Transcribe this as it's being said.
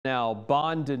Now,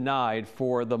 bond denied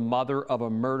for the mother of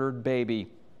a murdered baby.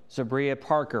 Zabria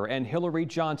Parker and Hillary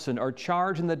Johnson are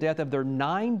charged in the death of their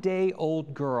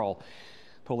 9-day-old girl.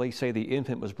 Police say the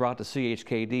infant was brought to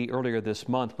CHKD earlier this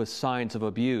month with signs of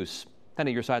abuse. 10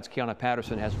 at your side's Kiana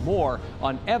Patterson has more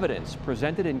on evidence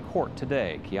presented in court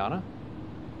today. Kiana?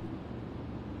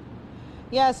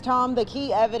 Yes, Tom, the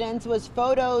key evidence was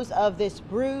photos of this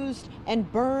bruised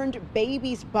and burned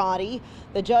baby's body.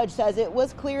 The judge says it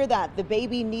was clear that the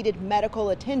baby needed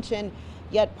medical attention,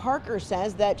 yet Parker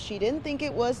says that she didn't think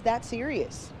it was that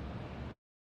serious.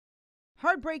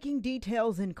 Heartbreaking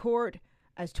details in court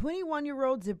as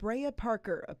 21-year-old Zabria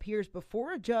Parker appears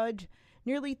before a judge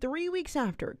nearly 3 weeks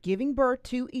after giving birth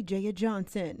to Ijaya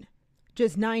Johnson.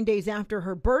 Just 9 days after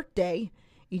her birthday,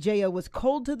 Ijaya was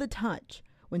cold to the touch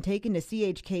when taken to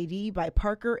CHKD by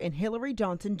Parker and Hillary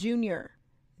Johnson Jr.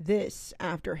 This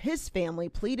after his family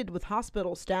pleaded with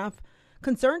hospital staff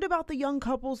concerned about the young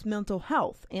couple's mental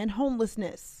health and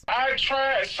homelessness. I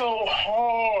tried so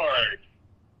hard.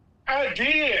 I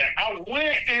did. I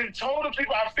went and told the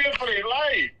people I fear for their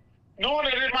life, knowing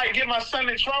that it might get my son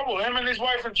in trouble, him and his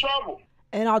wife in trouble.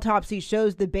 An autopsy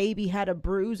shows the baby had a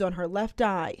bruise on her left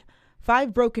eye,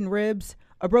 5 broken ribs,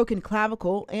 a broken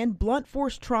clavicle, and blunt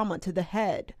force trauma to the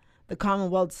head. The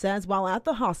Commonwealth says while at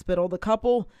the hospital, the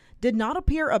couple did not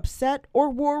appear upset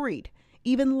or worried,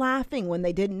 even laughing when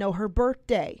they didn't know her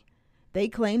birthday. They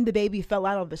claimed the baby fell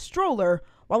out of a stroller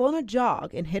while on a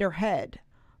jog and hit her head.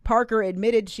 Parker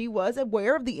admitted she was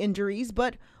aware of the injuries,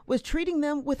 but was treating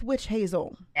them with witch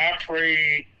hazel. I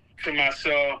prayed to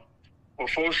myself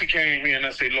before she came here, and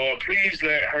I said, Lord, please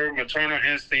let her maternal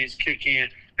instincts kick in,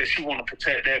 that she want to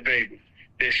protect that baby,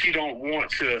 that she don't want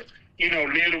to,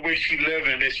 live the way she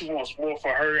living, that she wants more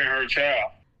for her and her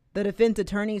child. The defense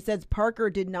attorney says Parker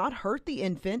did not hurt the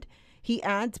infant. He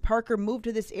adds Parker moved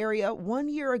to this area 1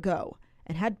 year ago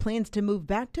and had plans to move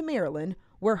back to Maryland,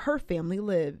 where her family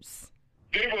lives.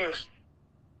 They was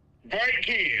bright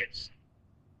kids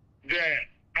that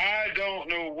I don't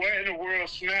know what in the world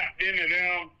snapped into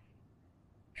them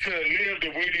to live the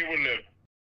way they were living.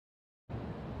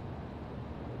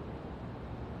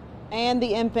 And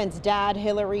the infant's dad,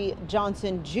 Hillary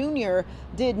Johnson Jr.,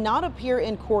 did not appear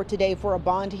in court today for a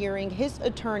bond hearing. His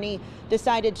attorney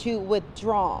decided to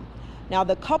withdraw. Now,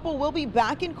 the couple will be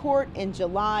back in court in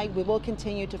July. We will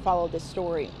continue to follow this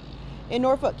story. In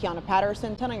Norfolk, Kiana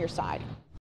Patterson, 10 on your side.